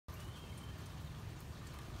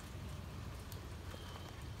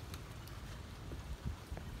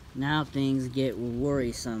Now things get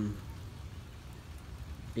worrisome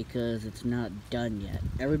because it's not done yet.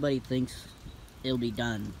 Everybody thinks it'll be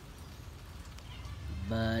done,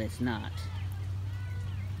 but it's not.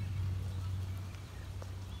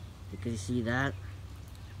 Because you see that?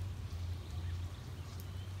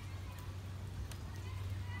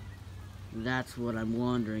 That's what I'm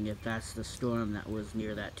wondering, if that's the storm that was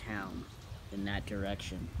near that town, in that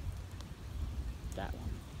direction. That one.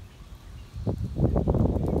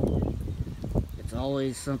 It's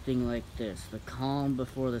always something like this. The calm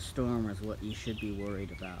before the storm is what you should be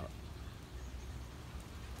worried about.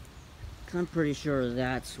 I'm pretty sure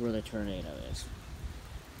that's where the tornado is.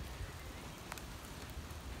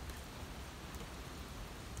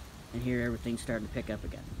 And here everything's starting to pick up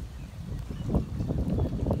again.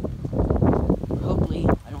 Hopefully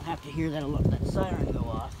I don't have to hear that siren go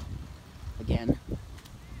off again.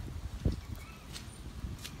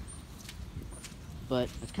 But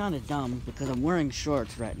it's kind of dumb because I'm wearing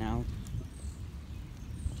shorts right now.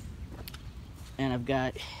 And I've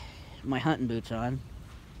got my hunting boots on.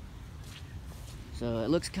 So it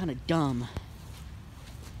looks kind of dumb.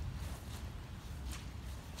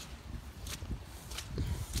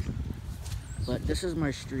 But this is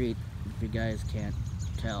my street, if you guys can't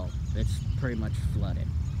tell. It's pretty much flooded.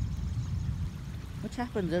 Which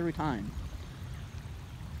happens every time.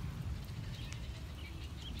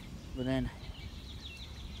 But then,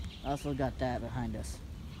 I also got that behind us.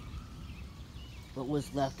 What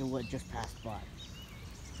was left of what just passed by.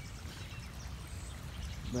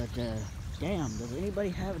 But, damn, does anybody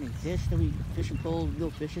have any fish that we fishing pole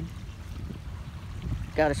go fishing?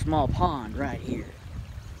 Got a small pond right here.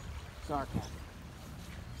 Sarcasm.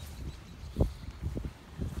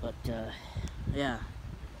 But, yeah.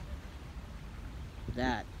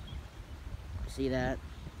 That. See that?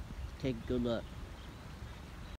 Take a good look.